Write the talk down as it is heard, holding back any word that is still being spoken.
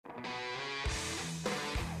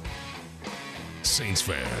Saints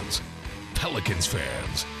fans, Pelicans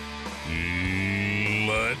fans,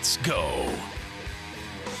 let's go.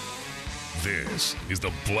 This is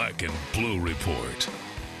the Black and Blue Report.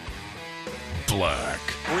 Black.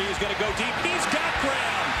 Bree's going to go deep. He's got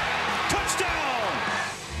ground. Touchdown.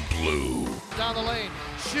 Blue. Down the lane.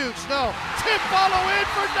 Shoots. No. Tip follow in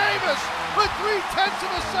for Davis with 3/10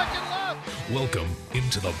 of a second left. Welcome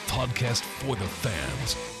into the podcast for the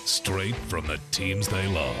fans, straight from the teams they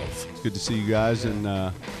love. It's good to see you guys, and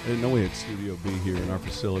I didn't know we had Studio B here in our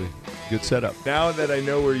facility. Good setup. Now that I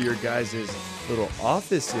know where your guys' little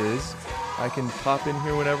office is, I can pop in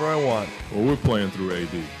here whenever I want. Well, we're playing through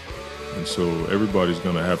AD, and so everybody's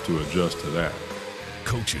going to have to adjust to that.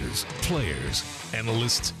 Coaches, players,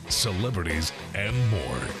 analysts, celebrities, and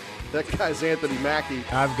more. That guy's Anthony Mackie.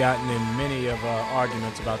 I've gotten in many of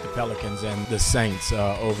arguments about the Pelicans and the Saints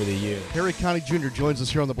over the years. Harry Connick Jr. joins us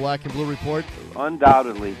here on the Black and Blue Report.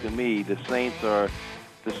 Undoubtedly, to me, the Saints are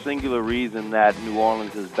the singular reason that New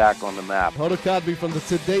Orleans is back on the map. Hoda Kotb from the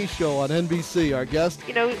Today Show on NBC, our guest.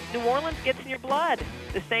 You know, New Orleans gets in your blood.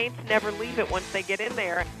 The Saints never leave it once they get in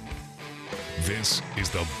there. This is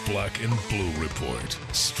the Black and Blue Report,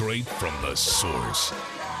 straight from the source.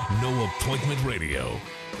 No appointment radio,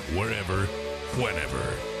 wherever,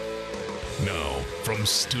 whenever. Now, from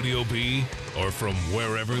Studio B or from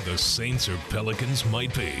wherever the Saints or Pelicans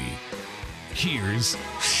might be, here's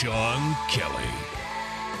Sean Kelly.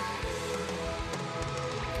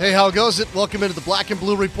 Hey, how goes it? Welcome into the Black and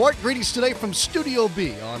Blue Report. Greetings today from Studio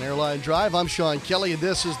B on Airline Drive. I'm Sean Kelly, and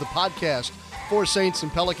this is the podcast for Saints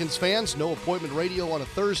and Pelicans fans. No appointment radio on a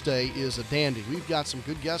Thursday is a dandy. We've got some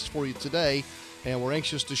good guests for you today, and we're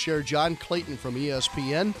anxious to share John Clayton from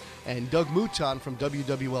ESPN and Doug Mouton from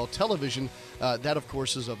WWL Television. That, of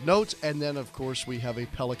course, is of note. And then, of course, we have a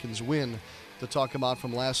Pelicans win to talk about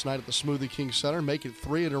from last night at the Smoothie King Center. Make it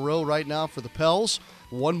 3 in a row right now for the Pels.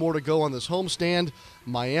 One more to go on this homestand.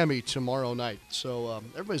 Miami tomorrow night. So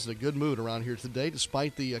everybody's in a good mood around here today,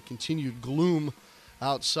 despite the continued gloom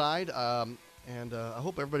outside. And I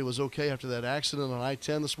hope everybody was okay after that accident on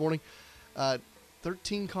I-10 this morning.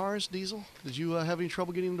 13 cars, Diesel. Did you have any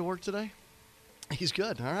trouble getting into work today? He's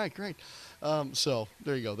good. All right, great. So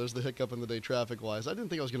there you go. There's the hiccup in the day traffic-wise. I didn't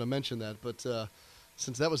think I was going to mention that, but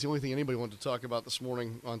since that was the only thing anybody wanted to talk about this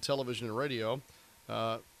morning on television and radio,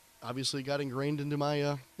 obviously got ingrained into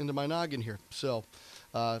my noggin here. So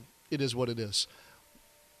it is what it is.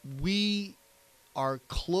 We are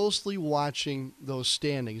closely watching those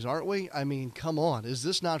standings, aren't we? I mean, come on. Is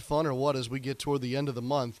this not fun or what as we get toward the end of the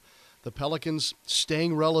month? The Pelicans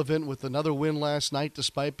staying relevant with another win last night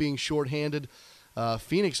despite being shorthanded.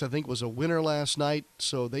 Phoenix, I think, was a winner last night,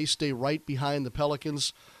 so they stay right behind the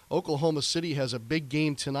Pelicans. Oklahoma City has a big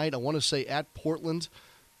game tonight. I want to say at Portland.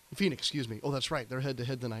 Phoenix, excuse me. Oh, that's right. They're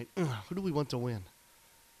head-to-head tonight. Who do we want to win?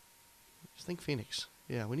 I think Phoenix.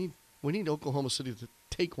 Yeah, we need Oklahoma City to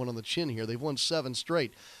take one on the chin here. They've won 7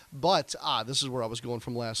 straight. But, this is where I was going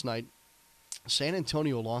from last night. San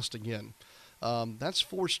Antonio lost again. That's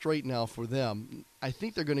 4 straight now for them. I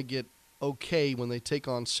think they're going to get okay when they take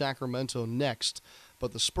on Sacramento next.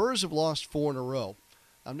 But the Spurs have lost 4 in a row.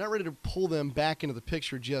 I'm not ready to pull them back into the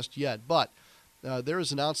picture just yet, but there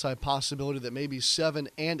is an outside possibility that maybe 7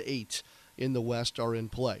 and 8 in the West are in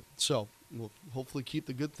play. So we'll hopefully keep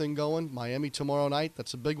the good thing going. Miami tomorrow night,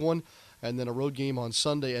 that's a big one. And then a road game on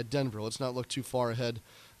Sunday at Denver. Let's not look too far ahead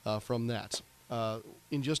from that.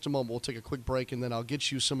 In just a moment, we'll take a quick break, and then I'll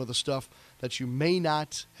get you some of the stuff that you may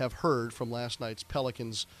not have heard from last night's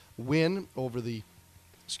Pelicans win over the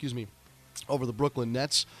Brooklyn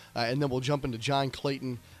Nets. And then we'll jump into John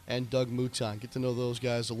Clayton and Doug Mouton. Get to know those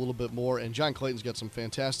guys a little bit more. And John Clayton's got some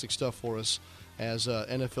fantastic stuff for us as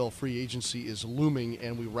NFL free agency is looming,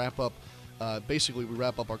 and we wrap up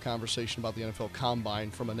our conversation about the NFL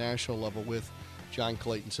Combine from a national level with John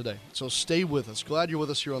Clayton today. So stay with us. Glad you're with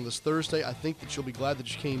us here on this Thursday. I think that you'll be glad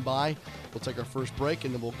that you came by. We'll take our first break,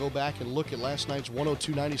 and then we'll go back and look at last night's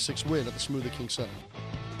 102-96 win at the Smoothie King Center.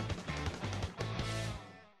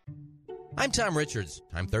 I'm Tom Richards.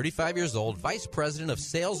 I'm 35 years old, Vice President of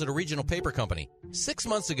Sales at a regional paper company. 6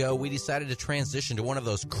 months ago, we decided to transition to one of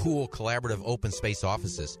those cool, collaborative open space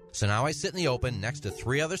offices. So now I sit in the open next to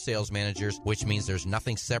 3 other sales managers, which means there's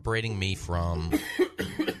nothing separating me from...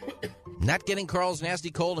 Not getting Carl's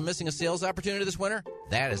nasty cold and missing a sales opportunity this winter?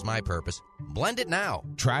 That is my purpose. Blend it now.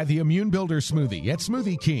 Try the Immune Builder smoothie at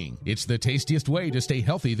Smoothie King. It's the tastiest way to stay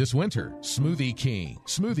healthy this winter. Smoothie King.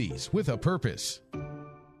 Smoothies with a purpose.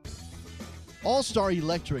 All-Star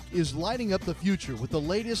Electric is lighting up the future with the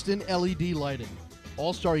latest in LED lighting.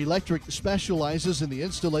 All-Star Electric specializes in the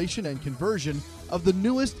installation and conversion of the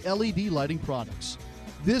newest LED lighting products.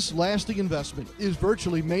 This lasting investment is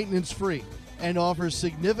virtually maintenance-free and offers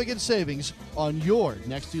significant savings on your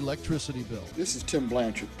next electricity bill. This is Tim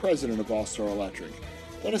Blanchard, president of All-Star Electric.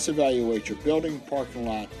 Let us evaluate your building, parking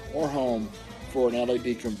lot, or home for an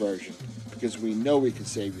LED conversion, because we know we can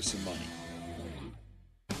save you some money.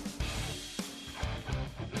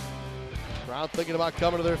 Brown thinking about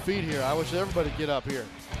coming to their feet here. I wish everybody would get up here.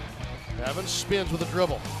 Evans spins with a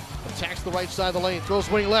dribble. Attacks the right side of the lane. Throws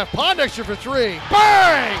wing left. Pondexter for three.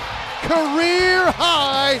 Bang! Career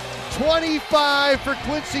high 25 for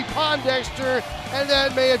Quincy Pondexter, and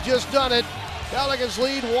that may have just done it. Pelicans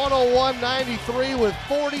lead 101-93 with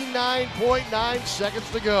 49.9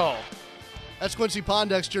 seconds to go. That's Quincy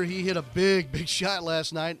Pondexter. He hit a big shot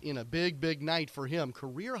last night in a big night for him.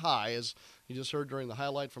 Career high, as you just heard during the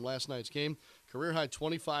highlight from last night's game. Career high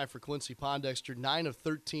 25 for Quincy Pondexter, 9 of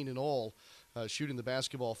 13 in all, shooting the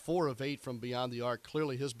basketball, 4 of 8 from beyond the arc.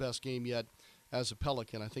 Clearly his best game yet as a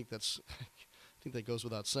Pelican. I think that goes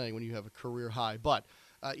without saying when you have a career high. But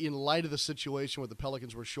in light of the situation where the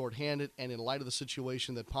Pelicans were shorthanded, and in light of the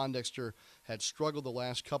situation that Pondexter had struggled the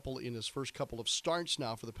last couple in his first couple of starts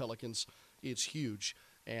now for the Pelicans, it's huge.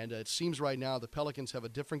 And it seems right now the Pelicans have a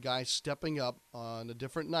different guy stepping up on a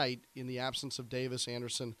different night in the absence of Davis,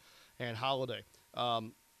 Anderson, and Holiday.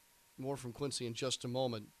 More from Quincy in just a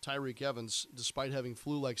moment. Tyreke Evans, despite having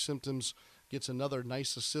flu-like symptoms, gets another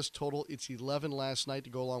nice assist total. It's 11 last night to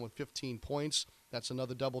go along with 15 points. That's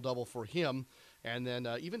another double-double for him. And then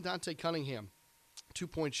even Dante Cunningham, 2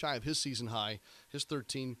 points shy of his season high. His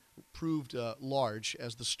 13 proved large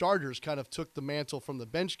as the starters kind of took the mantle from the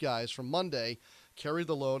bench guys from Monday, carried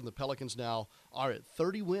the load, and the Pelicans now are at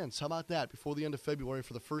 30 wins. How about that? Before the end of February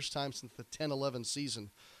for the first time since the 10-11 season.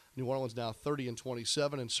 New Orleans now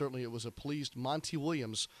 30-27, and certainly it was a pleased Monty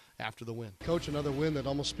Williams after the win. Coach, another win that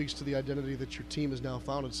almost speaks to the identity that your team has now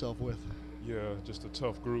found itself with. Yeah, just a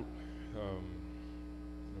tough group.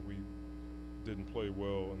 We didn't play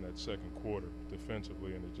well in that second quarter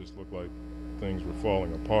defensively, and it just looked like things were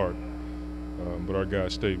falling apart. But our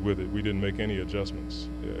guys stayed with it. We didn't make any adjustments.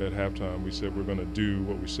 At halftime, we said we're going to do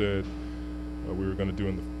what we said we were going to do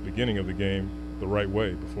in the beginning of the game the right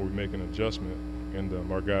way before we make an adjustment.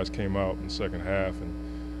 And our guys came out in the second half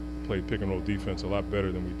and played pick-and-roll defense a lot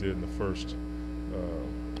better than we did in the first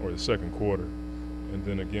or the second quarter. And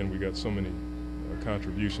then again, we got so many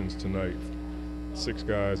contributions tonight. 6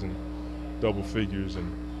 guys in double figures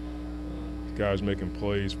and guys making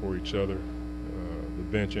plays for each other. The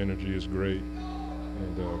bench energy is great.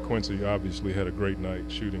 And Quincy obviously had a great night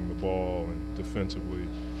shooting the ball and defensively.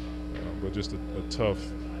 But just a tough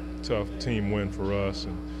team win for us.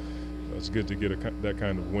 And it's good to get that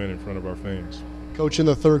kind of win in front of our fans. Coach, in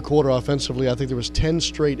the third quarter offensively, I think there was 10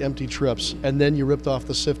 straight empty trips, and then you ripped off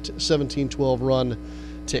the 17-12 run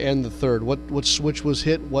to end the third. What switch was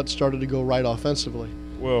hit? What started to go right offensively?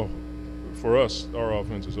 Well, for us, our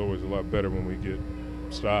offense is always a lot better when we get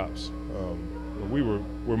stops.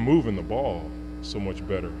 We're moving the ball so much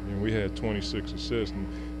better. I mean, we had 26 assists and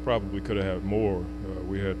probably could have had more.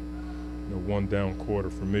 We had one down quarter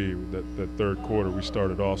for me. That third quarter we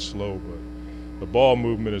started off slow, but the ball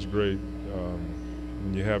movement is great.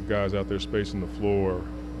 When you have guys out there spacing the floor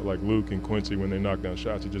like Luke and Quincy, when they knock down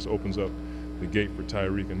shots, it just opens up the gate for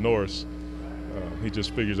Tyreke. And Norris, he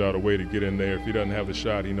just figures out a way to get in there. If he doesn't have the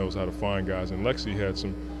shot, he knows how to find guys. And Lexi had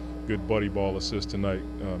some good buddy ball assists tonight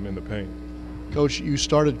in the paint. Coach, you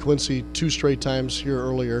started Quincy 2 straight times here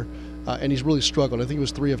earlier. And he's really struggled. I think he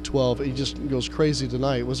was 3 of 12. He just goes crazy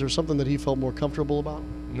tonight. Was there something that he felt more comfortable about?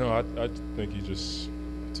 No, I think he just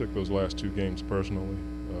took those last 2 games personally.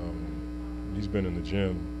 He's been in the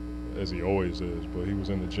gym, as he always is, but he was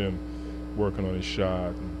in the gym working on his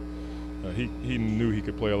shot. And, he knew he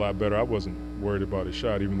could play a lot better. I wasn't worried about his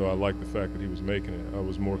shot, even though I liked the fact that he was making it. I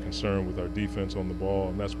was more concerned with our defense on the ball,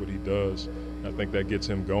 and that's what he does. I think that gets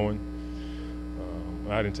him going.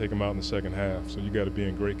 I didn't take him out in the second half, so you got to be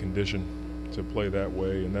in great condition to play that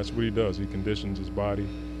way, and that's what he does. He conditions his body,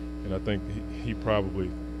 and I think he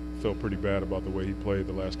probably felt pretty bad about the way he played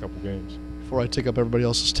the last couple games. Before I take up everybody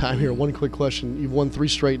else's time here, one quick question. You've won 3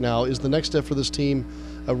 straight now. Is the next step for this team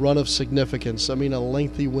a run of significance? I mean, a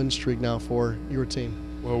lengthy win streak now for your team.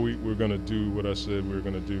 Well, we're going to do what I said we were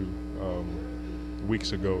going to do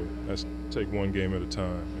weeks ago. That's take one game at a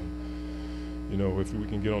time. If we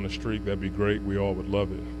can get on a streak, that'd be great. We all would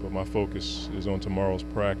love it. But my focus is on tomorrow's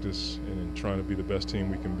practice and trying to be the best team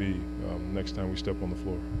we can be next time we step on the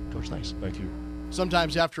floor. Coach, thanks. Thank you.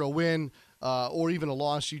 Sometimes after a win or even a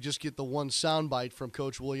loss, you just get the one soundbite from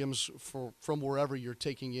Coach Williams from wherever you're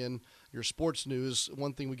taking in your sports news.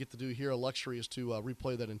 One thing we get to do here, a luxury, is to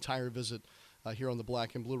replay that entire visit here on the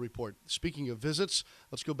Black and Blue Report. Speaking of visits,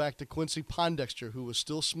 let's go back to Quincy Pondexter, who was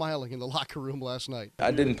still smiling in the locker room last night.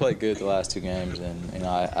 I didn't play good the last 2 games, and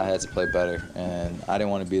I had to play better, and I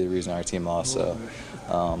didn't want to be the reason our team lost. So,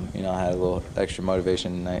 I had a little extra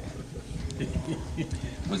motivation tonight.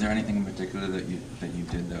 Was there anything in particular that you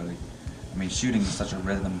did though? I mean, shooting is such a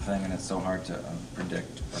rhythm thing, and it's so hard to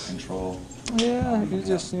predict or control. Yeah, you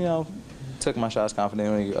just took my shots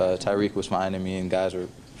confidently. Tyreek was finding me, and guys were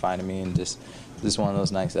finding me, and just one of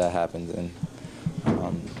those nights that happened. And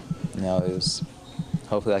it was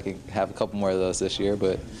hopefully I can have a couple more of those this year.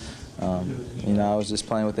 But I was just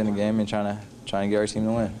playing within the game and trying to get our team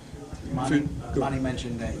to win. Monty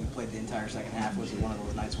mentioned that you played the entire second half. Was it one of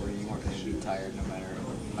those nights where you weren't going to be tired no matter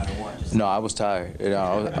what? No, I was tired.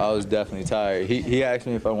 I was definitely tired. He asked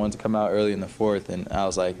me if I wanted to come out early in the fourth, and I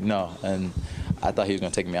was like, no. And I thought he was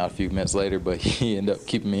going to take me out a few minutes later, but he ended up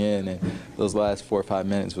keeping me in. And those last 4 or 5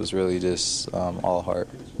 minutes was really just all heart.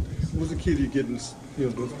 What's the key to you getting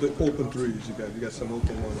the open threes? You got some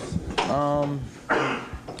open ones.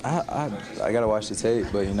 I got to watch the tape,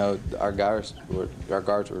 but our guards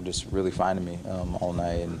were just really finding me all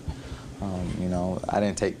night, and I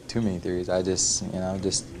didn't take too many threes. I just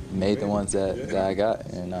made the ones that I got,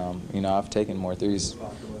 and I've taken more threes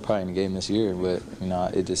probably in the game this year, but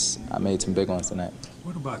I made some big ones tonight.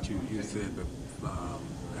 What about you? You said that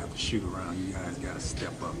after shoot around, you guys got to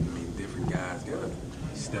step up. I mean, different guys got to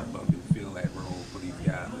step up and fill that role for these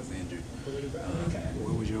guys that's injured.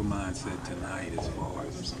 What was your mindset tonight as far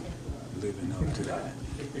as living up to that?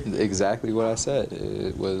 Exactly what I said.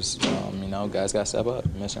 It was, guys got to step up.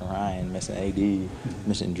 Missing Ryan, missing AD,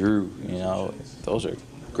 missing Drew. Those are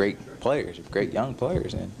great players, great young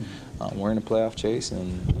players, and we're in a playoff chase,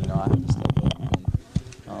 and I have to step up.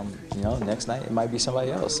 And, next night it might be somebody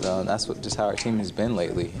else. That's just how our team has been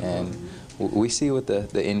lately, and we see what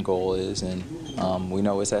the end goal is, and we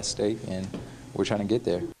know it's at stake, and we're trying to get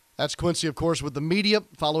there. That's Quincy, of course, with the media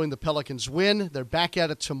following the Pelicans' win. They're back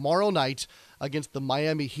at it tomorrow night against the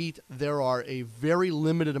Miami Heat. There are a very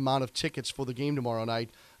limited amount of tickets for the game tomorrow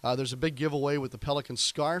night. There's a big giveaway with the Pelicans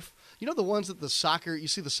scarf. You know the ones that you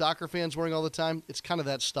see the soccer fans wearing all the time? It's kind of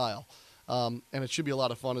that style. And it should be a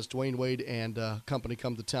lot of fun as Dwayne Wade and company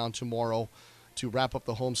come to town tomorrow to wrap up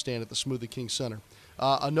the homestand at the Smoothie King Center.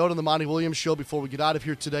 A note on the Monty Williams Show before we get out of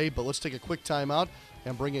here today, but let's take a quick time out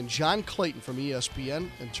and bring in John Clayton from ESPN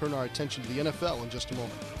and turn our attention to the NFL in just a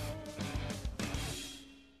moment.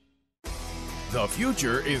 The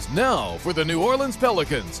future is now for the New Orleans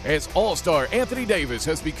Pelicans, as All-Star Anthony Davis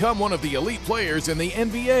has become one of the elite players in the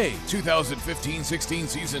NBA. 2015-16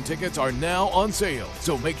 season tickets are now on sale,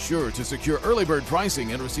 so make sure to secure early bird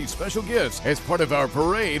pricing and receive special gifts as part of our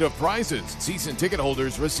parade of prizes. Season ticket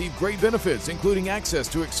holders receive great benefits, including access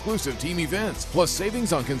to exclusive team events, plus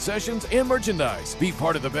savings on concessions and merchandise. Be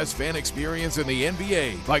part of the best fan experience in the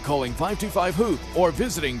NBA by calling 525-HOOP or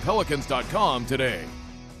visiting Pelicans.com today.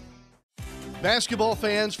 Basketball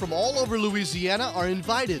fans from all over Louisiana are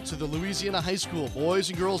invited to the Louisiana High School Boys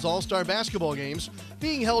and Girls All-Star Basketball Games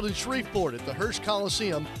being held in Shreveport at the Hirsch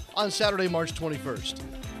Coliseum on Saturday, March 21st.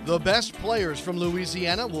 The best players from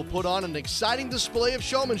Louisiana will put on an exciting display of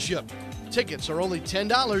showmanship. Tickets are only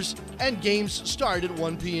 $10 and games start at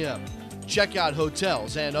 1 p.m. Check out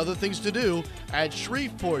hotels and other things to do at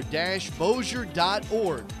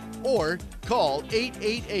shreveport-bossier.org or call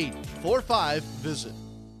 888-45-VISIT.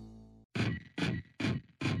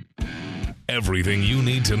 Everything you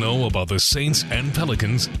need to know about the Saints and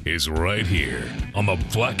Pelicans is right here on the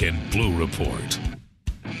Black and Blue Report.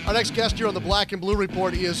 Our next guest here on the Black and Blue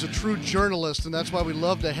Report is a true journalist, and that's why we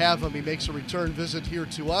love to have him. He makes a return visit here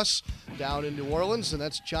to us down in New Orleans, and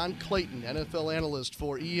that's John Clayton, NFL analyst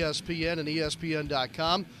for ESPN and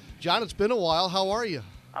ESPN.com. John, it's been a while. How are you?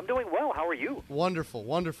 I'm doing well. How are you? Wonderful,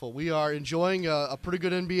 wonderful. We are enjoying a pretty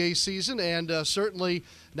good NBA season, and certainly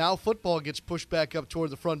now football gets pushed back up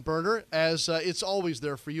toward the front burner, as it's always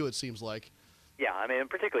there for you, it seems like. Yeah, I mean,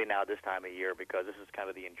 particularly now this time of year, because this is kind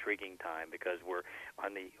of the intriguing time, because we're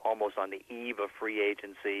almost on the eve of free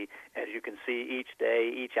agency. As you can see, each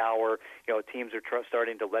day, each hour, teams are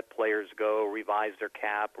starting to let players go, revise their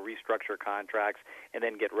cap, restructure contracts, and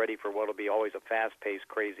then get ready for what will be always a fast-paced,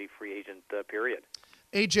 crazy free agent period.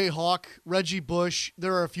 A.J. Hawk, Reggie Bush,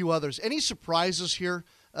 there are a few others. Any surprises here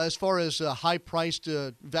as far as high-priced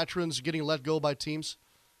veterans getting let go by teams?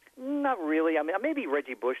 Not really. I mean, maybe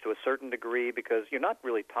Reggie Bush to a certain degree, because you're not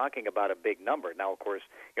really talking about a big number. Now, of course,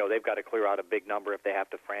 they've got to clear out a big number if they have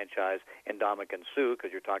to franchise Ndamukong Suh,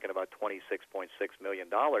 because you're talking about $26.6 million.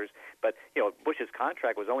 But, Bush's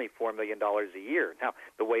contract was only $4 million a year. Now,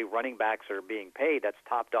 the way running backs are being paid, that's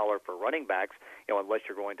top dollar for running backs, unless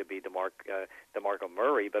you're going to be DeMarco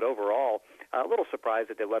Murray. But overall, a little surprised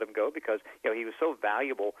that they let him go, because, he was so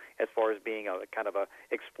valuable as far as being a kind of a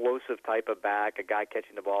explosive type of back, a guy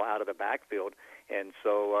catching the ball out of the backfield. And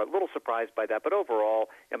so a little surprised by that. But overall,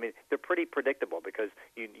 I mean, they're pretty predictable, because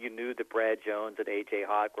you knew that Brad Jones and A.J.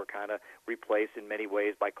 Hawk were kind of replaced in many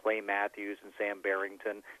ways by Clay Matthews and Sam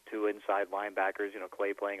Barrington, two inside linebackers,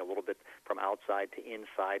 Clay playing a little bit from outside to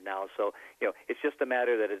inside now. So, it's just a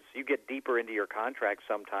matter that as you get deeper into your contract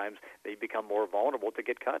sometimes, that you become more vulnerable to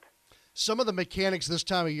get cut. Some of the mechanics this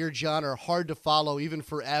time of year, John, are hard to follow even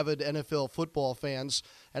for avid NFL football fans.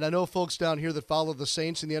 And I know folks down here that follow the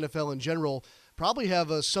Saints and the NFL in general probably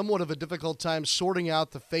have somewhat of a difficult time sorting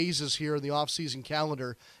out the phases here in the offseason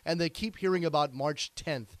calendar, and they keep hearing about March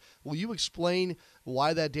 10th. Will you explain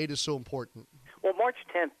why that date is so important? Well, March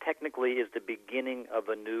 10th technically is the beginning of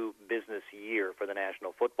a new business year for the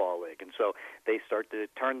National Football League. And so they start to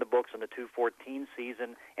turn the books on the 2014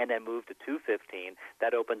 season and then move to 2015.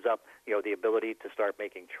 That opens up, the ability to start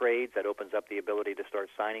making trades. That opens up the ability to start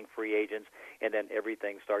signing free agents. And then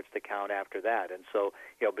everything starts to count after that. And so,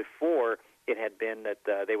 before it had been that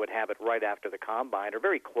they would have it right after the Combine, or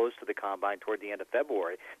very close to the Combine toward the end of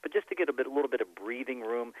February. But just to get a little bit of breathing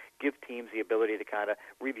room, give teams the ability to kind of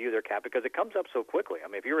review their cap, because it comes up so quickly. I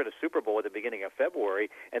mean, if you're at a Super Bowl at the beginning of February,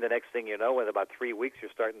 and the next thing you know, in about 3 weeks,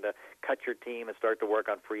 you're starting to cut your team and start to work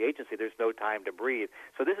on free agency, there's no time to breathe.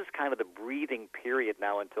 So this is kind of the breathing period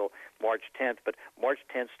now until March 10th. But March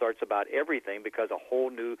 10th starts about everything, because a whole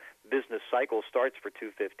new business cycle starts for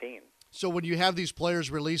 2015. So when you have these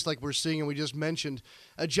players released like we're seeing and we just mentioned,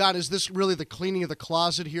 John, is this really the cleaning of the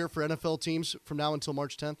closet here for NFL teams from now until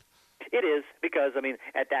March 10th? It is, because,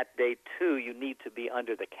 at that date, too, you need to be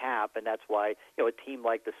under the cap, and that's why, a team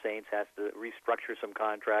like the Saints has to restructure some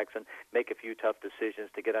contracts and make a few tough decisions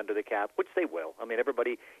to get under the cap, which they will.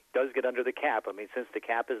 Everybody does get under the cap. Since the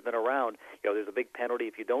cap has been around, there's a big penalty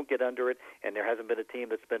if you don't get under it, and there hasn't been a team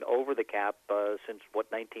that's been over the cap since,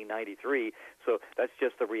 1993. So that's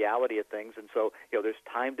just the reality of things, and so, there's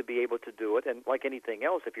time to be able to do it, and like anything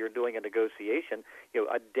else, if you're doing a negotiation,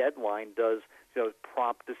 a deadline does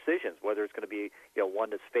prompt decisions, whether it's going to be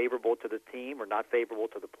one that's favorable to the team or not favorable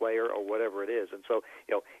to the player or whatever it is. And so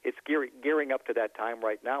it's gearing up to that time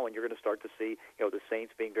right now, and you're going to start to see the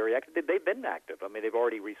Saints being very active. They've been active. They've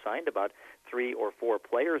already re-signed about 3 or 4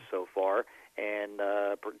 players so far, and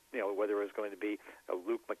whether it's going to be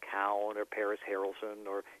Luke McCown or Paris Harrelson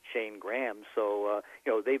or Shane Graham. So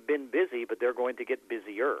they've been busy, but they're going to get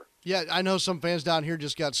busier. Yeah, I know some fans down here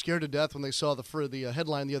just got scared to death when they saw the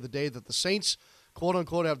headline the other day that the Saints,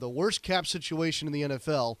 quote-unquote, have the worst cap situation in the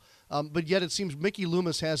NFL, but yet it seems Mickey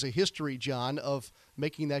Loomis has a history, John, of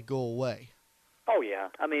making that go away. Oh, yeah.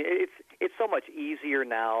 It's so much easier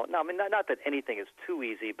now. No, not that anything is too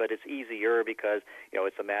easy, but it's easier because,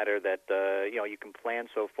 it's a matter that, you can plan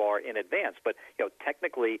so far in advance. But,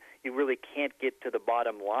 technically, you really can't get to the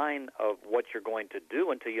bottom line of what you're going to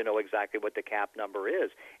do until you know exactly what the cap number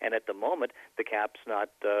is. And at the moment, the cap's not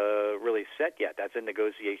really set yet. That's in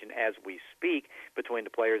negotiation as we speak between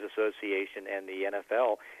the Players Association and the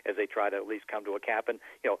NFL as they try to at least come to a cap. And,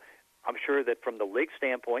 I'm sure that from the league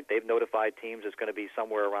standpoint, they've notified teams it's going to be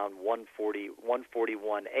somewhere around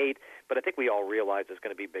 141.8, but I think we all realize it's going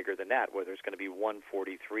to be bigger than that, whether it's going to be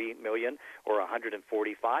 143 million or 145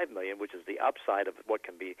 million, which is the upside of what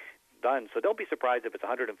can be done. So don't be surprised if it's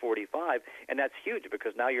 145, and that's huge,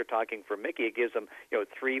 because now you're talking for Mickey, it gives them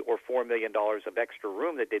 $3 or $4 million of extra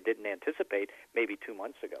room that they didn't anticipate maybe 2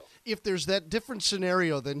 months ago. If there's that different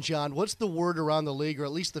scenario, then John, what's the word around the league, or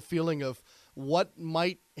at least the feeling of what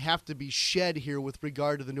might have to be shed here with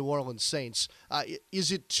regard to the New Orleans Saints?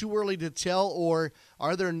 Is it too early to tell, or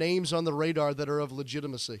are there names on the radar that are of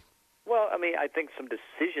legitimacy? Well, I think some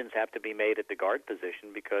decisions have to be made at the guard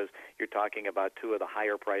position, because you're talking about 2 of the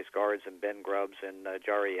higher-priced guards in Ben Grubbs and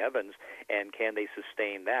Jari Evans, and can they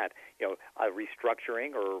sustain that? A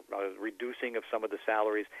restructuring or a reducing of some of the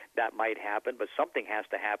salaries, that might happen, but something has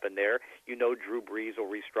to happen there. Drew Brees will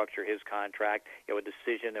restructure his contract. A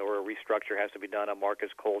decision or a restructure has to be done on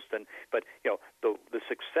Marcus Colston. But, the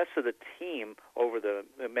success of the team over the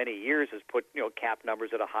many years has put, cap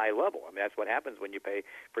numbers at a high level. That's what happens when you pay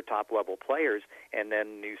for top-level players, and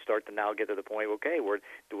then you start to now get to the point, okay,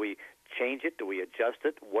 do we change it? Do we adjust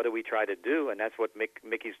it? What do we try to do? And that's what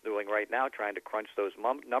Mickey's doing right now, trying to crunch those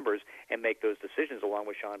numbers and make those decisions along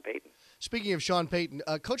with Sean Payton. Speaking of Sean Payton,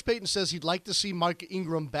 Coach Payton says he'd like to see Mark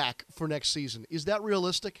Ingram back for next season. Is that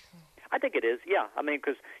realistic? I think it is, yeah. I mean,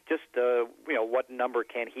 because just, what number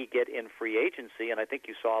can he get in free agency? And I think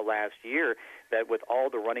you saw last year that with all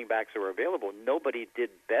the running backs that were available, nobody did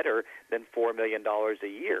better than $4 million a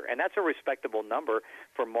year. And that's a respectable number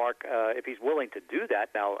for Mark if he's willing to do that.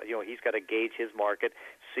 Now, he's got to gauge his market,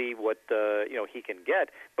 see what, he can get.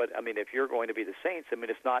 But, I mean, if you're going to be the Saints, I mean,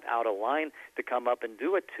 it's not out of line to come up and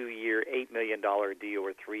do a 2-year, $8 million deal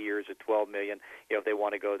or 3 years at $12 million, if they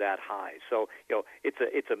want to go that high. So,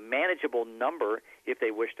 it's a manageable number if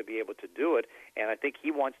they wish to be able to do it. And I think he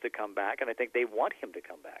wants to come back, and I think they want him to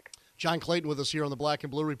come back. John Clayton with us here on the Black and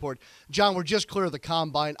Blue Report. John, we're just clear of the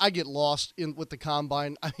Combine. I get lost with the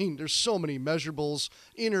Combine. I mean, there's so many measurables,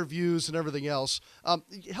 interviews, and everything else.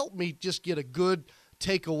 Help me just get a good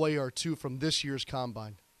takeaway or two from this year's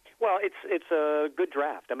Combine. Well, it's a good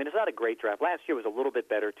draft. I mean, it's not a great draft. Last year was a little bit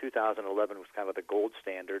better. 2011 was kind of the gold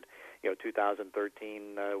standard.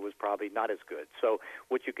 2013 was probably not as good. So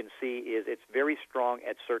what you can see is it's very strong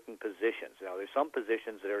at certain positions. Now, there's some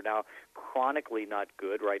positions that are now chronically not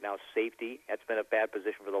good. Right now, safety, that's been a bad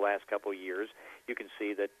position for the last couple of years. You can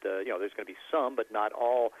see that, there's going to be some, but not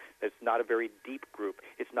all. It's not a very deep group.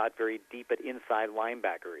 It's not very deep at inside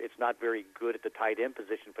linebacker. It's not very good at the tight end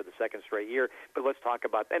position for the second straight year. But let's talk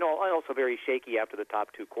about, and also very shaky after the top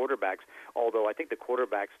two quarterbacks, although I think the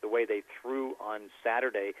quarterbacks, the way they threw on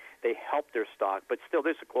Saturday, they helped their stock. But still,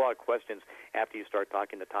 there's a lot of questions after you start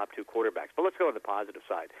talking the top two quarterbacks. But let's go on the positive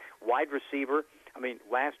side. Wide receiver, I mean,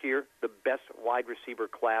 last year, the best wide receiver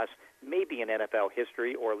class maybe in NFL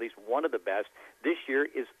history, or at least one of the best. This year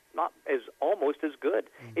is almost as good.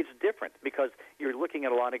 It's different because you're looking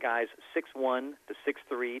at a lot of guys 6'1" to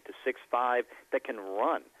 6'3" to 6'5" that can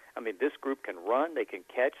run. I mean, this group can run, they can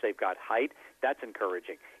catch, they've got height. That's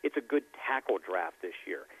encouraging. It's a good tackle draft this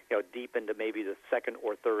year, deep into maybe the second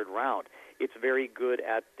or third round. It's very good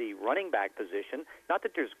at the running back position. Not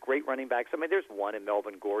that there's great running backs. I mean, there's one in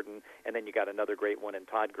Melvin Gordon, and then you got another great one in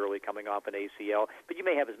Todd Gurley coming off an ACL. But you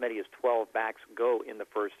may have as many as 12 backs go in the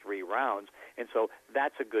first 3 rounds, and so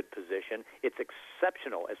that's a good position. It's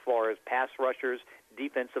exceptional as far as pass rushers,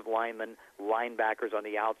 defensive linemen, linebackers on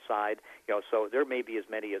the outside. So there may be as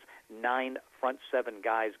many as 9 front 7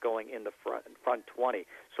 guys going in the front 20.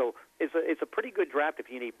 So it's a pretty good draft if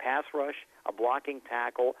you need pass rush, a blocking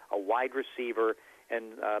tackle, a wide receiver,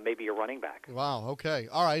 and maybe a running back. Wow, okay.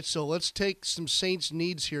 All right, so let's take some Saints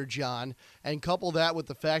needs here, John, and couple that with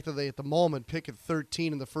the fact that they, at the moment, pick at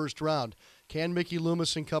 13 in the first round. Can Mickey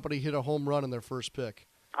Loomis and company hit a home run in their first pick?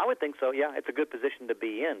 I would think so, yeah. It's a good position to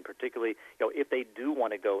be in, particularly if they do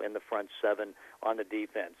want to go in the front 7 on the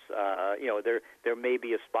defense. There may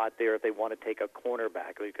be a spot there if they want to take a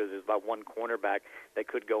cornerback, because there's about one cornerback that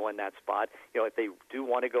could go in that spot. If they do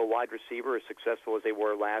want to go wide receiver, as successful as they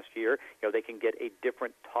were last year, they can get a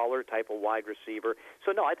different, taller type of wide receiver.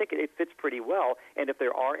 So, no, I think it fits pretty well. And if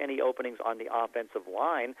there are any openings on the offensive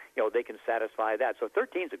line, they can satisfy that. So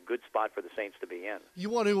 13 is a good spot for the Saints to be in. You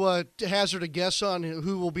want to hazard a guess on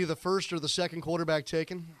who will be the first or the second quarterback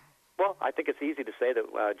taken? Well, I think it's easy to say that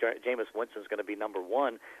Jameis Winston's going to be number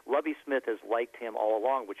 1. Lovie Smith has liked him all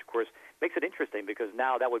along, which, of course, makes it interesting because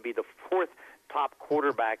now that would be the 4th top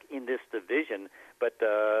quarterback in this division. But,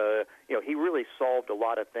 he really solved a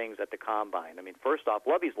lot of things at the Combine. I mean, first off,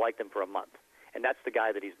 Lovie's liked him for a month. And that's the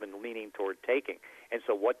guy that he's been leaning toward taking. And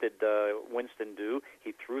so what did Winston do?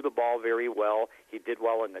 He threw the ball very well. He did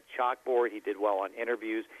well on the chalkboard. He did well on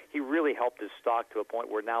interviews. He really helped his stock to a point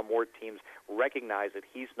where now more teams recognize that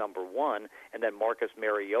he's number 1, and then Marcus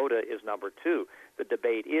Mariota is number 2. The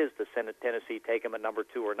debate is, does Tennessee take him at number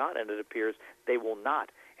 2 or not? And it appears they will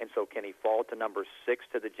not. And so can he fall to number 6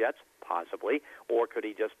 to the Jets? Possibly. Or could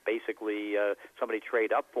he just basically somebody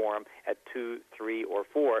trade up for him at 2, 3, or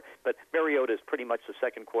 4? But Mariota is pretty much the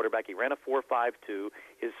second quarterback. He ran a 4.52.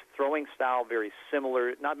 His throwing style very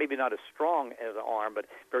similar, maybe not as strong as an arm, but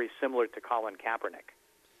very similar to Colin Kaepernick.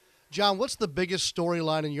 John, what's the biggest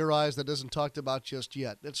storyline in your eyes that isn't talked about just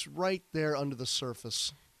yet? That's right there under the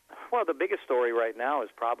surface. Well, the biggest story right now is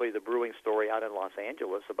probably the brewing story out in Los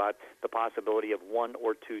Angeles about the possibility of 1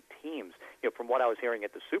 or 2 teams. From what I was hearing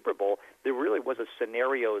at the Super Bowl, there really was a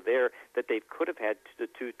scenario there that they could have had the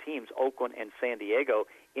 2 teams, Oakland and San Diego,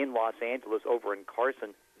 in Los Angeles over in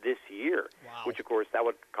Carson this year, which, of course, that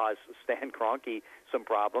would cause Stan Kroenke some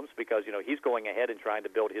problems because, he's going ahead and trying to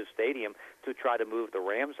build his stadium to try to move the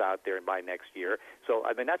Rams out there by next year. So,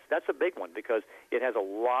 I mean, that's a big one because it has a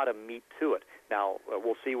lot of meat to it. Now,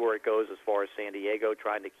 we'll see where it goes as far as San Diego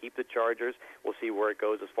trying to keep the Chargers. We'll see where it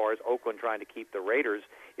goes as far as Oakland trying to keep the Raiders.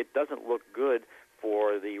 It doesn't look good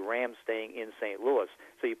for the Rams staying in St. Louis.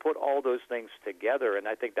 So you put all those things together, and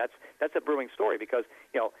I think that's a brewing story because,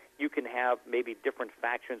 you can have maybe different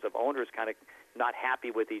factions of owners kind of not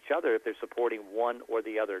happy with each other if they're supporting one or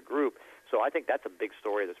the other group. So I think that's a big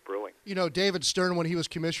story that's brewing. David Stern, when he was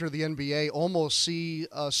commissioner of the NBA, almost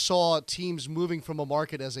saw teams moving from a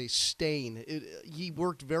market as a stain. He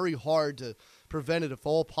worked very hard to prevent it, if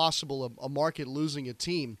all possible, a market losing a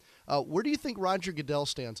team. Where do you think Roger Goodell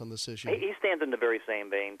stands on this issue? He stands in the very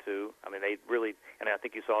same vein, too. I mean, they really, and I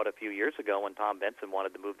think you saw it a few years ago when Tom Benson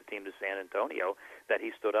wanted to move the team to San Antonio, that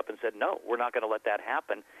he stood up and said, no, we're not going to let that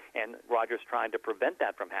happen. And Roger's trying to prevent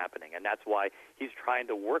that from happening. And that's why he's trying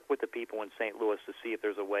to work with the people in St. Louis to see if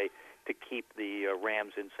there's a way to keep the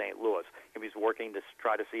Rams in St. Louis. If he's working to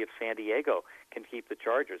try to see if San Diego can keep the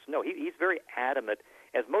Chargers. No, he's very adamant,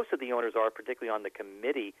 as most of the owners are, particularly on the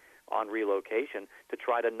committee on relocation, to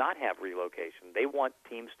try to not have relocation. They want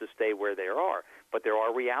teams to stay where they are, but there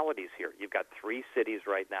are realities here. You've got 3 cities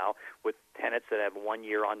right now with tenants that have 1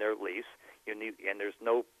 year on their lease, and there's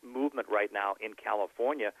no movement right now in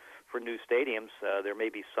California for new stadiums. There may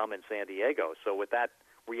be some in San Diego. So with that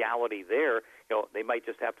reality there, they might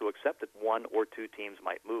just have to accept that 1 or 2 teams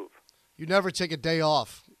might move. You never take a day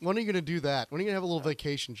off. When are you going to do that? When are you going to have a little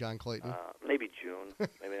vacation, John Clayton? Maybe June.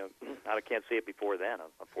 Maybe I can't see it before then,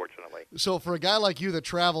 unfortunately. So for a guy like you that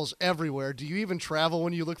travels everywhere, do you even travel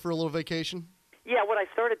when you look for a little vacation? Yeah, what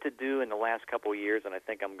I started to do in the last couple of years, and I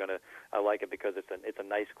think I like it because it's a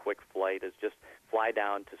nice quick flight, is just fly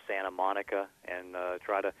down to Santa Monica and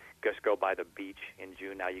try to just go by the beach in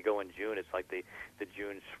June. Now you go in June, it's like the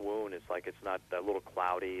June swoon. It's like it's not a little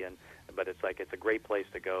cloudy, but it's a great place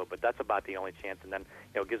to go. But that's about the only chance, and then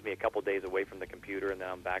it gives me a couple of days away from the computer, and then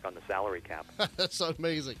I'm back on the salary cap. That's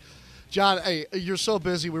amazing. John, hey, you're so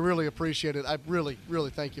busy. We really appreciate it. I really, really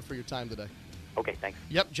thank you for your time today. Okay, thanks.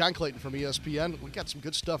 Yep, John Clayton from ESPN. We got some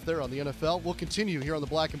good stuff there on the NFL. We'll continue here on the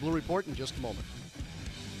Black and Blue Report in just a moment.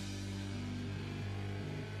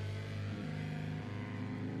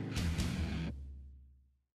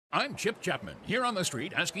 I'm Chip Chapman, here on the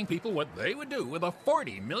street asking people what they would do with a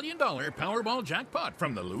 $40 million Powerball jackpot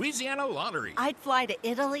from the Louisiana Lottery. I'd fly to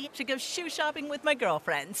Italy to go shoe shopping with my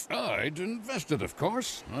girlfriends. I'd invest it, of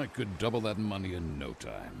course. I could double that money in no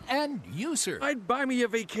time. And you, sir? I'd buy me a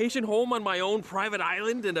vacation home on my own private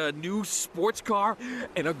island and a new sports car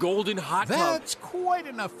and a golden hot tub. That's quite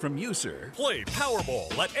enough from you, sir. Play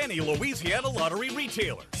Powerball at any Louisiana Lottery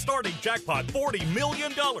retailer. Starting jackpot $40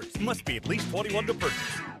 million. Must be at least 21 to purchase.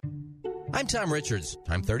 I'm Tom Richards.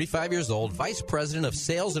 I'm 35 years old, vice president of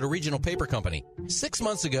sales at a regional paper company. 6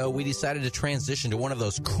 months ago, we decided to transition to one of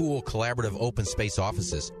those cool collaborative open space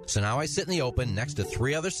offices. So now I sit in the open next to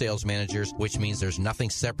 3 other sales managers, which means there's nothing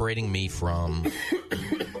separating me from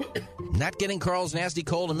not getting Carl's nasty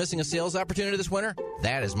cold and missing a sales opportunity this winter.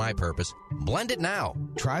 That is my purpose. Blend it now.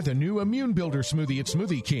 Try the new Immune Builder smoothie at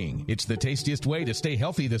Smoothie King. It's the tastiest way to stay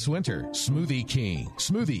healthy this winter. Smoothie King.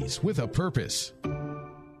 Smoothies with a purpose.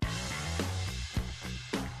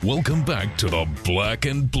 Welcome back to the Black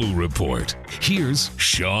and Blue Report. Here's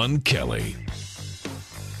Sean Kelly.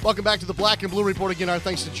 Welcome back to the Black and Blue Report. Again, our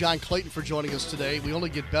thanks to John Clayton for joining us today. We only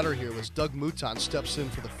get better here as Doug Mouton steps in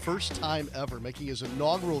for the first time ever, making his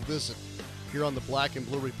inaugural visit here on the Black and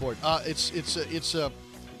Blue Report. It's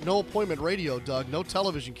no appointment radio, Doug. No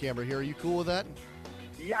television camera here. Are you cool with that?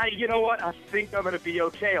 Yeah, you know what? I think I'm going to be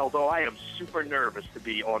okay, although I am super nervous to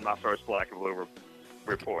be on my first Black and Blue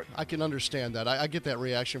Report. I can understand that. I get that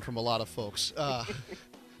reaction from a lot of folks.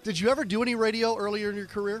 Did you ever do any radio earlier in your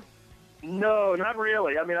career? No, not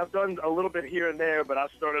really. I mean, I've done a little bit here and there, but I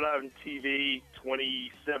started out in TV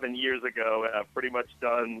 27 years ago, and I've pretty much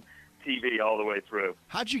done TV all the way through.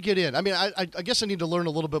 How'd you get in? I mean, I guess I need to learn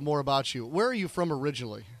a little bit more about you. Where are you from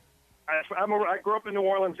originally? I grew up in New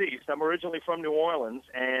Orleans East. I'm originally from New Orleans,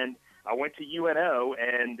 and I went to UNO,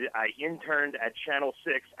 and I interned at Channel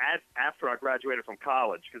 6 after I graduated from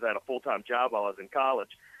college because I had a full-time job while I was in college.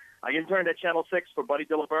 I interned at Channel 6 for Buddy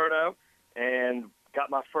Diliberto and got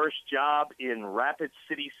my first job in Rapid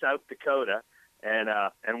City, South Dakota,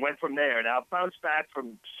 and went from there. Now, I bounced back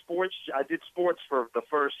from sports. I did sports for the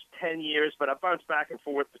first 10 years, but I bounced back and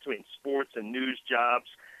forth between sports and news jobs.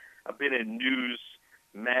 I've been in news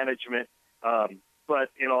management, but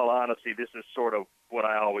in all honesty, this is sort of what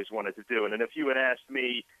I always wanted to do. And then if you had asked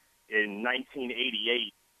me in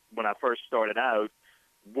 1988 when I first started out,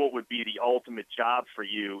 what would be the ultimate job for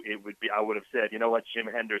you, I would have said, you know what, Jim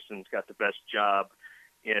Henderson's got the best job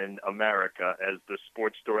in America as the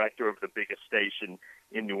sports director of the biggest station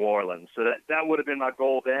in New Orleans. So that would have been my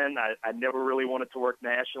goal then. I never really wanted to work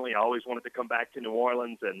nationally. I always wanted to come back to New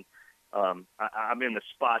Orleans, and I'm in the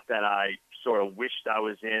spot that I sort of wished I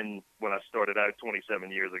was in when I started out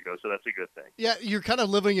 27 years ago, so that's a good thing. Yeah, you're kind of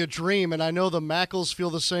living a dream, and I know the Mackles feel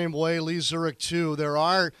the same way, Lee Zurik too.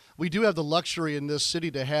 We do have the luxury in this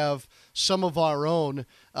city to have some of our own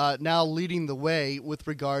now leading the way with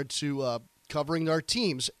regard to covering our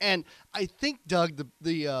teams. And I think, Doug,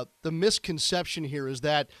 the misconception here is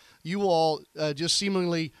that you all just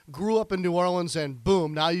seemingly grew up in New Orleans and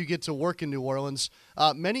boom, now you get to work in New Orleans.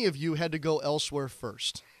 Many of you had to go elsewhere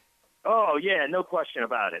first. Oh, yeah, no question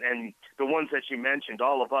about it. And the ones that you mentioned,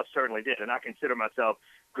 all of us certainly did. And I consider myself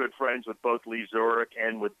good friends with both Lee Zurik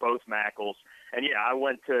and with both Mackles. And, yeah, I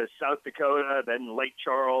went to South Dakota, then Lake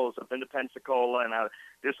Charles, I've been to Pensacola, and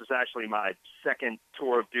this is actually my second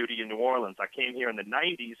tour of duty in New Orleans. I came here in the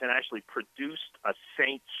 90s and actually produced a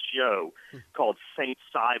Saints show called Saints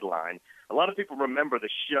Sideline. A lot of people remember the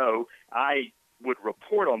show. I would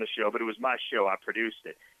report on the show, but it was my show. I produced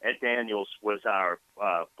it. Ed Daniels was our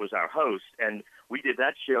host, and we did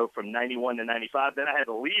that show from 91 to 95. Then I had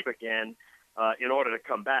to leave again in order to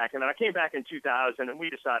come back. And then I came back in 2000, and we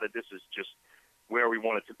decided this is just where we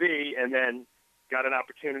wanted to be, and then got an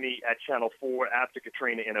opportunity at Channel 4 after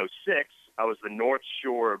Katrina in 06. I was the North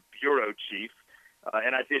Shore bureau chief,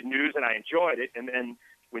 and I did news, and I enjoyed it. And then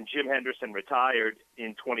when Jim Henderson retired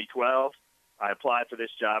in 2012, I applied for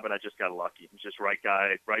this job, and I just got lucky. It was just right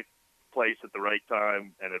guy, right place at the right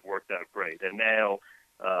time, and it worked out great. And now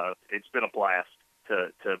it's been a blast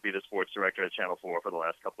to be the sports director at Channel 4 for the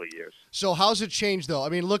last couple of years. So how's it changed, though? I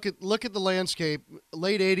mean, look at the landscape,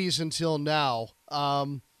 late 80s until now.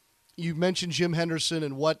 You mentioned Jim Henderson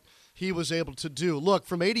and what he was able to do. Look,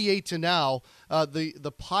 from 88 to now,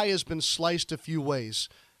 the pie has been sliced a few ways.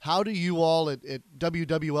 How do you all at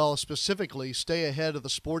WWL specifically stay ahead of the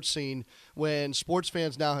sports scene when sports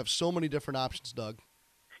fans now have so many different options, Doug?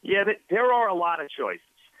 Yeah, there are a lot of choices.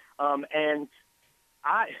 And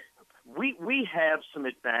we have some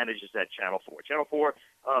advantages at Channel 4. Channel 4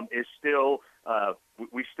 is still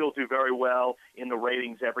we still do very well in the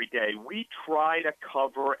ratings every day. We try to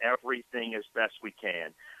cover everything as best we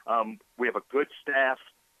can. We have a good staff.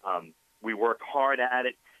 We work hard at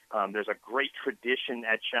it. There's a great tradition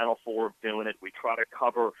at Channel 4 of doing it. We try to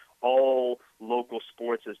cover all local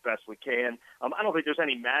sports as best we can. I don't think there's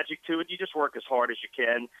any magic to it. You just work as hard as you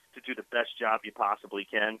can to do the best job you possibly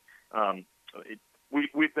can.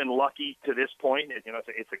 We've been lucky to this point. You know,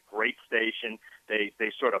 it's a great station.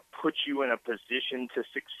 They sort of put you in a position to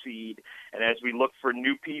succeed. And as we look for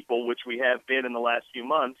new people, which we have been in the last few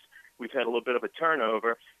months, we've had a little bit of a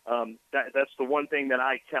turnover. That's the one thing that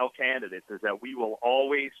I tell candidates is that we will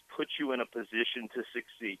always put you in a position to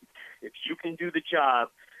succeed. If you can do the job,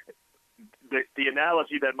 the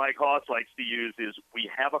analogy that Mike Hoss likes to use is we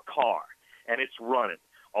have a car and it's running.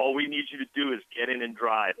 All we need you to do is get in and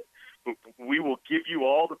drive it. We will give you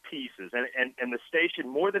all the pieces. And the station,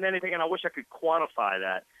 more than anything, and I wish I could quantify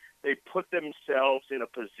that, they put themselves in a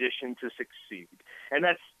position to succeed. And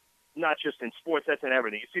that's not just in sports, that's in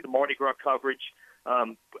everything. You see the Mardi Gras coverage.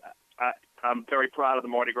 I'm very proud of the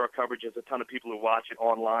Mardi Gras coverage. There's a ton of people who watch it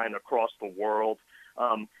online across the world.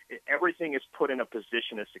 Everything is put in a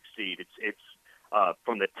position to succeed. It's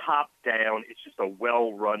from the top down, it's just a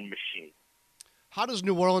well-run machine. How does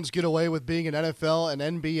New Orleans get away with being an NFL, an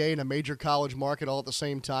NBA, and a major college market all at the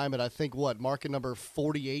same time? And I think, market number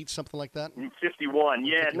 48, something like that? 51,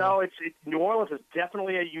 yeah. 51. No, New Orleans is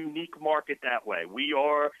definitely a unique market that way. We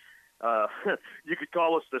are, you could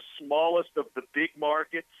call us the smallest of the big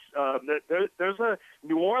markets.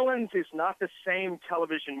 New Orleans is not the same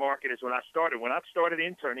television market as when I started. When I started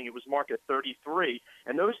interning, it was market 33,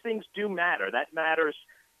 and those things do matter. That matters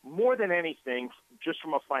more than anything, just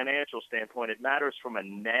from a financial standpoint. It matters from a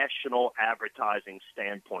national advertising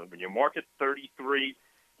standpoint. When you're market 33,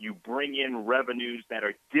 you bring in revenues that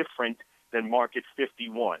are different than market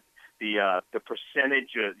 51. The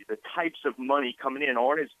percentage, the types of money coming in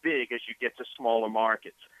aren't as big as you get to smaller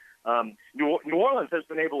markets. New Orleans has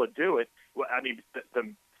been able to do it. I mean,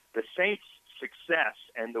 the Saints' success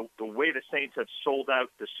and the way the Saints have sold out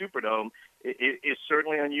the Superdome is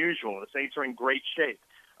certainly unusual. The Saints are in great shape.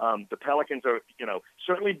 The Pelicans are,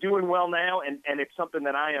 certainly doing well now, and it's something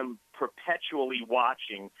that I am perpetually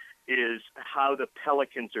watching is how the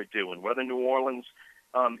Pelicans are doing. Whether New Orleans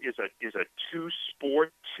is a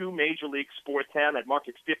two major league sport town at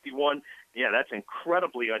market 51, yeah, that's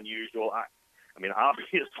incredibly unusual. I mean,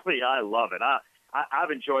 obviously, I love it.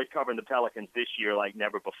 I've enjoyed covering the Pelicans this year like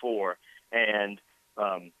never before, and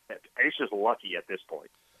it's just lucky at this point.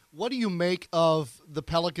 What do you make of the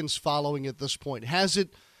Pelicans following at this point? Has it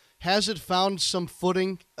found some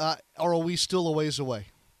footing, or are we still a ways away?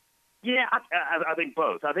 Yeah, I think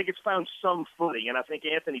both. I think it's found some footing, and I think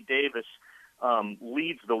Anthony Davis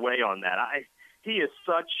leads the way on that. He is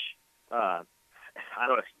such,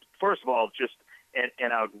 first of all, just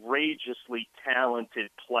an outrageously talented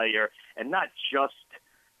player, and not just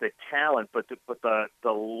the talent, but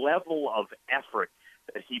the level of effort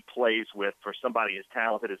that he plays with for somebody as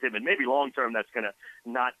talented as him. And maybe long-term that's going to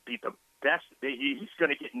not be the best. He's going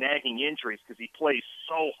to get nagging injuries because he plays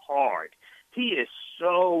so hard. He is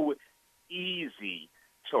so easy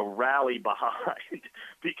to rally behind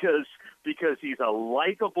because he's a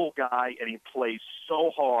likable guy and he plays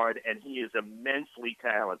so hard and he is immensely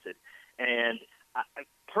talented. And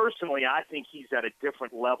personally, I think he's at a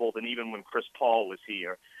different level than even when Chris Paul was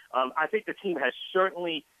here. I think the team has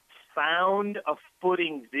certainly found a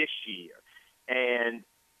footing this year, and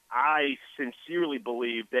I sincerely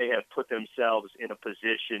believe they have put themselves in a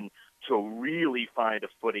position to really find a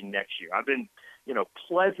footing next year. I've been,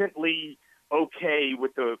 pleasantly okay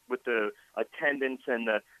with the attendance and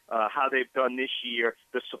the how they've done this year,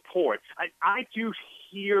 the support. I do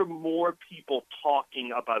hear more people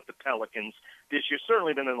talking about the Pelicans this year,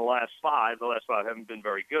 certainly than in the last five. The last five haven't been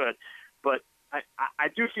very good, but I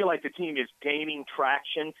do feel like the team is gaining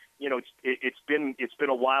traction. It's been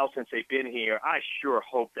a while since they've been here. I sure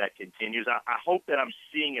hope that continues. I hope that I'm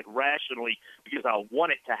seeing it rationally because I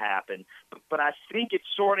want it to happen. But I think it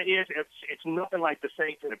sort of is. It's nothing like the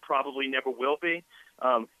Saints, and it probably never will be.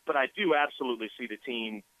 But I do absolutely see the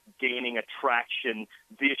team gaining a traction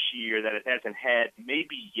this year that it hasn't had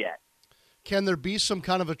maybe yet. Can there be some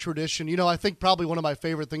kind of a tradition? I think probably one of my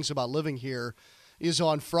favorite things about living here is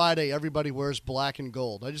on Friday, everybody wears black and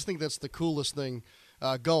gold. I just think that's the coolest thing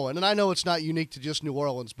going. And I know it's not unique to just New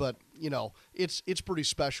Orleans, but, it's pretty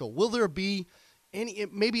special. Will there be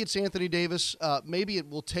maybe it's Anthony Davis, maybe it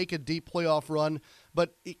will take a deep playoff run,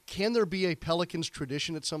 but can there be a Pelicans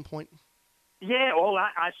tradition at some point? Yeah, well,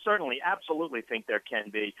 I certainly, absolutely think there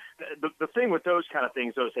can be. The thing with those kind of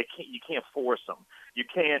things, though, is you can't force them. You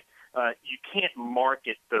can't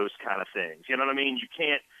market those kind of things. You know what I mean? You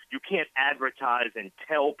can't advertise and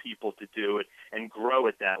tell people to do it and grow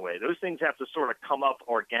it that way. Those things have to sort of come up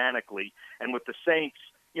organically. And with the Saints,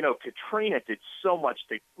 Katrina did so much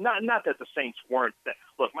to not that the Saints weren't.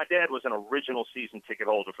 Look, my dad was an original season ticket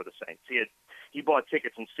holder for the Saints. He bought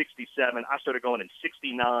tickets in '67. I started going in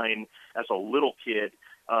 '69 as a little kid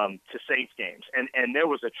to Saints games, and there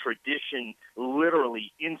was a tradition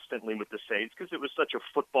literally instantly with the Saints because it was such a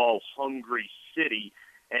football hungry city,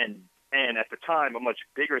 and at the time a much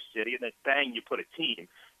bigger city, and then bang, you put a team.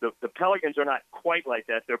 The Pelicans are not quite like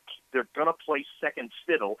that. They're gonna play second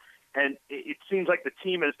fiddle. And it seems like the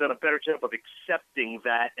team has done a better job of accepting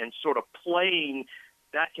that and sort of playing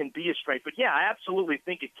that can be a strength. But, yeah, I absolutely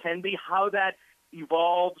think it can be. How that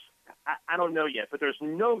evolves, I don't know yet. But there's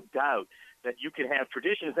no doubt that you can have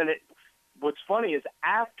traditions. And what's funny is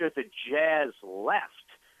after the Jazz left,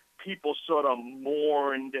 people sort of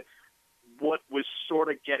mourned what was sort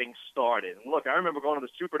of getting started. And, look, I remember going to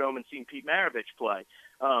the Superdome and seeing Pete Maravich play.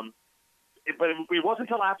 But it wasn't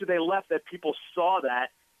until after they left that people saw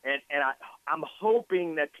that. And I'm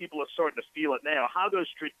hoping that people are starting to feel it now. How those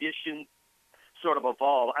traditions sort of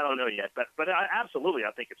evolve, I don't know yet. But absolutely,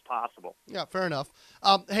 I think it's possible. Yeah, fair enough.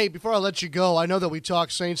 Hey, before I let you go, I know that we talk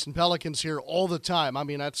Saints and Pelicans here all the time. I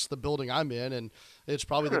mean, that's the building I'm in, and it's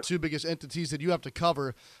probably the two biggest entities that you have to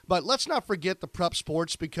cover. But let's not forget the prep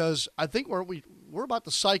sports because I think we're about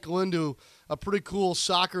to cycle into a pretty cool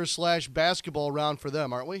soccer/basketball round for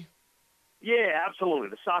them, aren't we? Yeah, absolutely.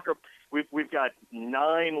 The soccer. We've got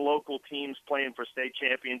 9 local teams playing for state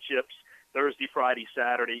championships Thursday, Friday,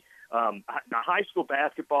 Saturday. The high school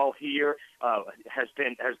basketball here has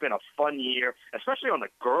been a fun year, especially on the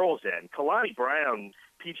girls' end. Kalani Brown,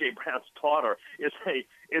 P.J. Brown's daughter, is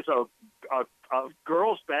a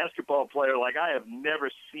girls' basketball player like I have never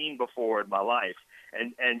seen before in my life,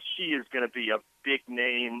 and she is going to be a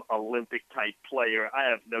big-name Olympic-type player. I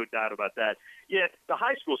have no doubt about that. Yeah, the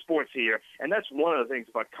high school sports here, and that's one of the things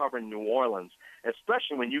about covering New Orleans,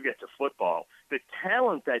 especially when you get to football, the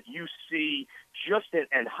talent that you see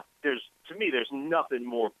and to me, there's nothing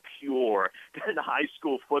more pure than high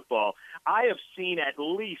school football. I have seen at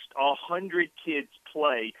least 100 kids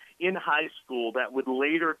play in high school that would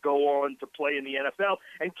later go on to play in the NFL.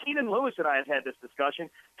 And Keenan Lewis and I have had this discussion.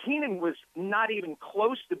 Keenan was not even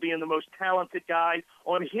close to being the most talented guy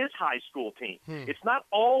on his high school team. It's not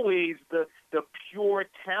always the the pure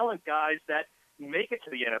talent guys that make it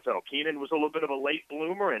to the NFL. Keenan was a little bit of a late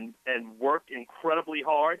bloomer and worked incredibly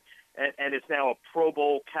hard and is now a Pro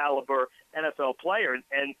Bowl caliber NFL player.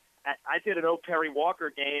 And I did an O. Perry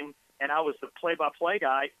Walker game, and I was the play-by-play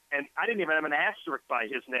guy, and I didn't even have an asterisk by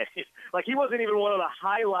his name. Like, he wasn't even one of the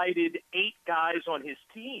highlighted 8 guys on his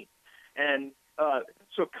team. And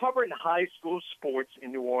so covering high school sports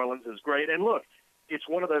in New Orleans is great. And look, it's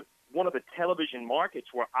one of the television markets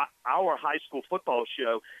where our high school football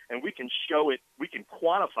show, and we can show it, we can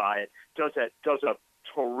quantify it, does a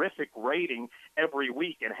terrific rating every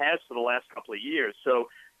week and has for the last couple of years. So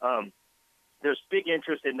there's big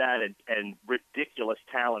interest in that and ridiculous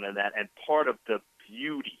talent in that. And part of the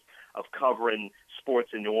beauty of covering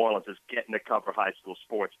sports in New Orleans is getting to cover high school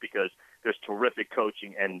sports because there's terrific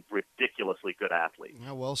coaching and ridiculously good athletes.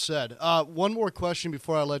 Yeah, well said. One more question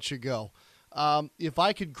before I let you go. If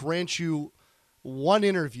I could grant you one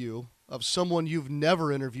interview of someone you've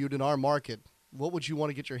never interviewed in our market, what would you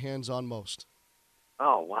want to get your hands on most?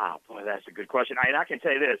 Oh, wow. Boy, that's a good question. I can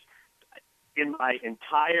tell you this.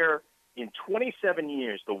 In 27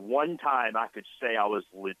 years, the one time I could say I was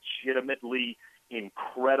legitimately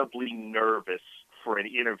incredibly nervous for an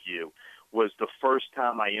interview was the first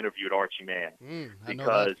time I interviewed Archie Manning. I know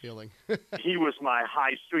that feeling. He was my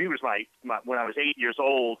when I was 8 years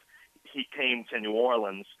old, he came to New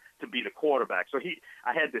Orleans to be the quarterback. So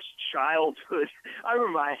I had this childhood. I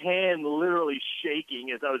remember my hand literally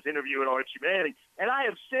shaking as I was interviewing Archie Manning. And I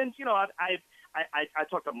have since, I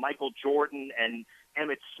talked to Michael Jordan and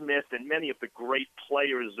Emmitt Smith and many of the great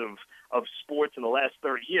players of sports in the last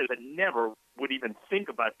 30 years. I never would even think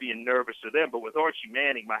about being nervous to them. But with Archie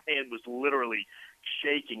Manning, my hand was literally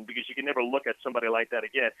shaking because you can never look at somebody like that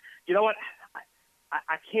again. You know what?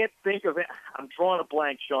 I can't think of it. I'm drawing a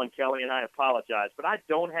blank, Sean Kelly, and I apologize. But I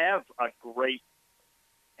don't have a great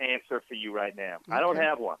answer for you right now. Okay. I don't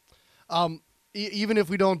have one. Even if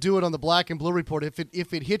we don't do it on the Black and Blue Report, if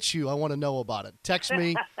it hits you, I want to know about it. Text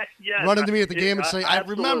me, yes, run into me at the game and say, I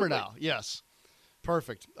remember now. Yes.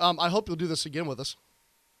 Perfect. I hope you'll do this again with us.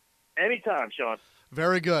 Anytime, Sean.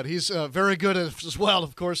 Very good. He's very good as well,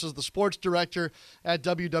 of course, as the sports director at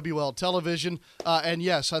WWL Television. And,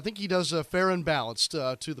 yes, I think he does fair and balanced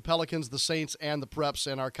to the Pelicans, the Saints, and the Preps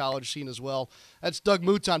and our college scene as well. That's Doug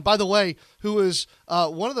Mouton, by the way, who is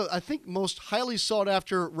one of the, I think, most highly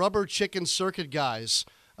sought-after rubber chicken circuit guys.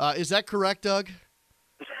 Is that correct, Doug?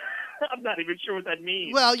 I'm not even sure what that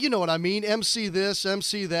means. Well, you know what I mean. MC this,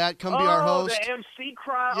 MC that, come be our host. Oh, the MC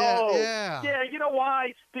crowd? Yeah. Yeah, you know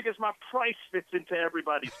why? Because my price fits into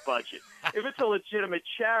everybody's budget. If it's a legitimate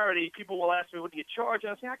charity, people will ask me, what do you charge?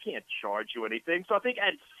 And I say, I can't charge you anything. So I think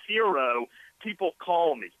at zero, people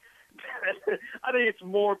call me. I think it's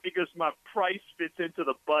more because my price fits into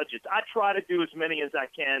the budget. I try to do as many as I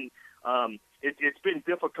can. It's been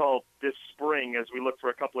difficult this spring as we look for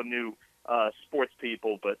a couple of new sports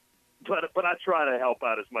people, but I try to help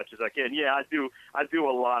out as much as I can. Yeah, I do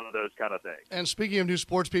a lot of those kind of things. And speaking of new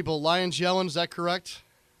sports people, Lyons Yellen, is that correct?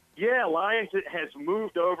 Yeah, Lyons has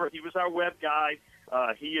moved over. He was our web guy.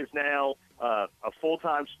 He is now a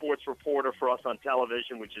full-time sports reporter for us on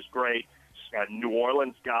television, which is great. A New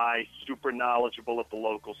Orleans guy, super knowledgeable of the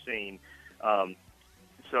local scene.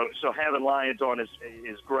 So having Lyons on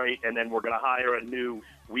is great. And then we're going to hire a new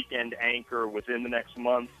weekend anchor within the next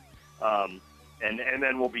month. And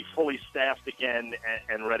then we'll be fully staffed again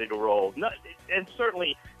and ready to roll. And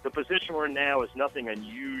certainly the position we're in now is nothing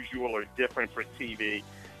unusual or different for TV.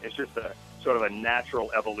 It's just a sort of a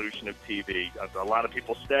natural evolution of TV. A lot of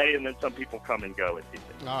people stay, and then some people come and go at TV.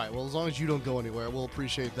 All right, well, as long as you don't go anywhere, we'll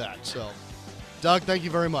appreciate that. So, Doug, thank you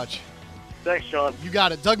very much. Thanks, Sean. You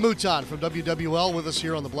got it. Doug Mouton from WWL with us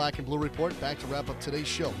here on the Black and Blue Report. Back to wrap up today's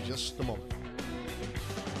show in just a moment.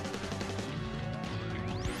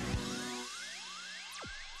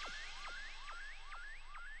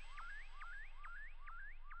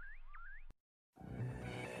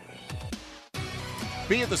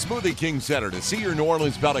 Be at the Smoothie King Center to see your New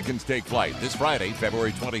Orleans Pelicans take flight this Friday,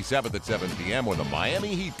 February 27th at 7 p.m. when the Miami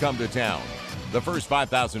Heat come to town. The first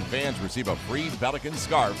 5,000 fans receive a free Pelican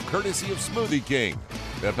scarf courtesy of Smoothie King.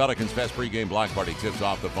 The Pelicans Fest pregame block party tips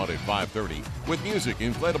off the fun at 5:30 with music,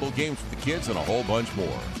 inflatable games for the kids, and a whole bunch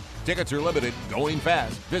more. Tickets are limited, going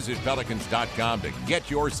fast. Visit Pelicans.com to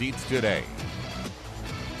get your seats today.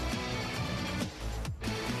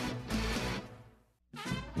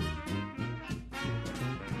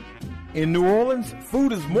 In New Orleans,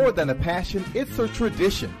 food is more than a passion, it's a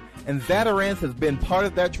tradition. And Zatarain's has been part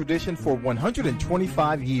of that tradition for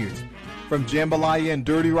 125 years. From jambalaya and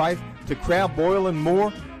dirty rice to crab boil and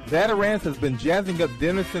more, Zatarain's has been jazzing up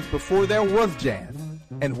dinner since before there was jazz.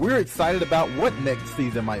 and we're excited about what next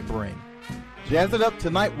season might bring. Jazz it up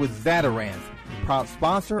tonight with Zatarain's, proud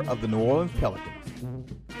sponsor of the New Orleans Pelicans.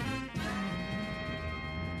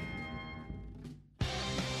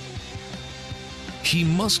 He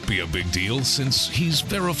must be a big deal since he's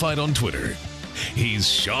verified on Twitter. He's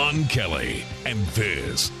Sean Kelly, and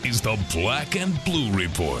this is the Black and Blue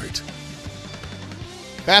Report.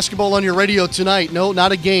 Basketball on your radio tonight. No,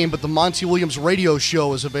 not a game, but the Monty Williams radio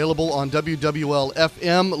show is available on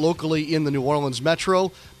WWL-FM locally in the New Orleans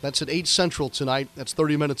Metro. That's at 8 Central tonight. That's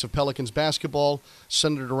 30 minutes of Pelicans basketball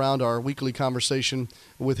centered around our weekly conversation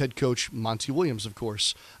with head coach Monty Williams, of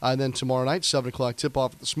course. And then tomorrow night, 7 o'clock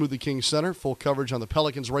tip-off at the Smoothie King Center. Full coverage on the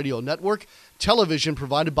Pelicans radio network. Television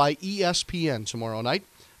provided by ESPN tomorrow night.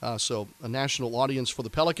 So a national audience for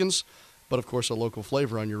the Pelicans, but, of course, a local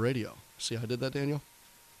flavor on your radio. See how I did that, Daniel?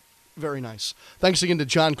 Very nice. Thanks again to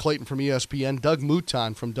John Clayton from ESPN, Doug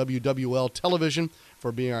Mouton from WWL Television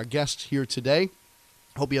for being our guest here today.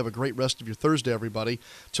 Hope you have a great rest of your Thursday, everybody.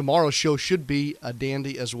 Tomorrow's show should be a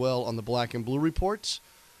dandy as well on the Black and Blue Reports.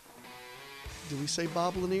 Did we say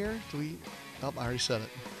Bob Lanier? Oh, I already said it.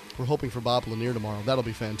 We're hoping for Bob Lanier tomorrow. That'll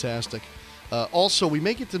be fantastic. Also, we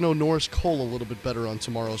may get to know Norris Cole a little bit better on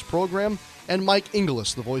tomorrow's program, and Mike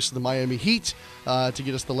Inglis, the voice of the Miami Heat, to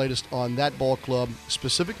get us the latest on that ball club,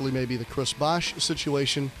 specifically maybe the Chris Bosh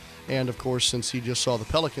situation, and, of course, since he just saw the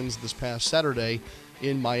Pelicans this past Saturday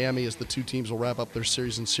in Miami as the two teams will wrap up their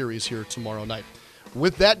series here tomorrow night.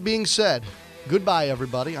 With that being said, goodbye,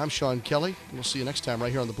 everybody. I'm Sean Kelly, and we'll see you next time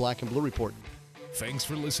right here on the Black and Blue Report. Thanks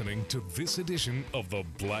for listening to this edition of the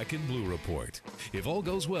Black and Blue Report. If all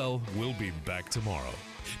goes well, we'll be back tomorrow.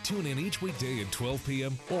 Tune in each weekday at 12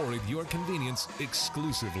 p.m. or at your convenience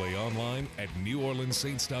exclusively online at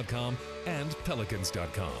NewOrleansSaints.com and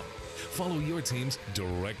Pelicans.com. Follow your teams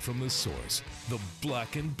direct from the source, the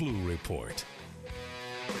Black and Blue Report.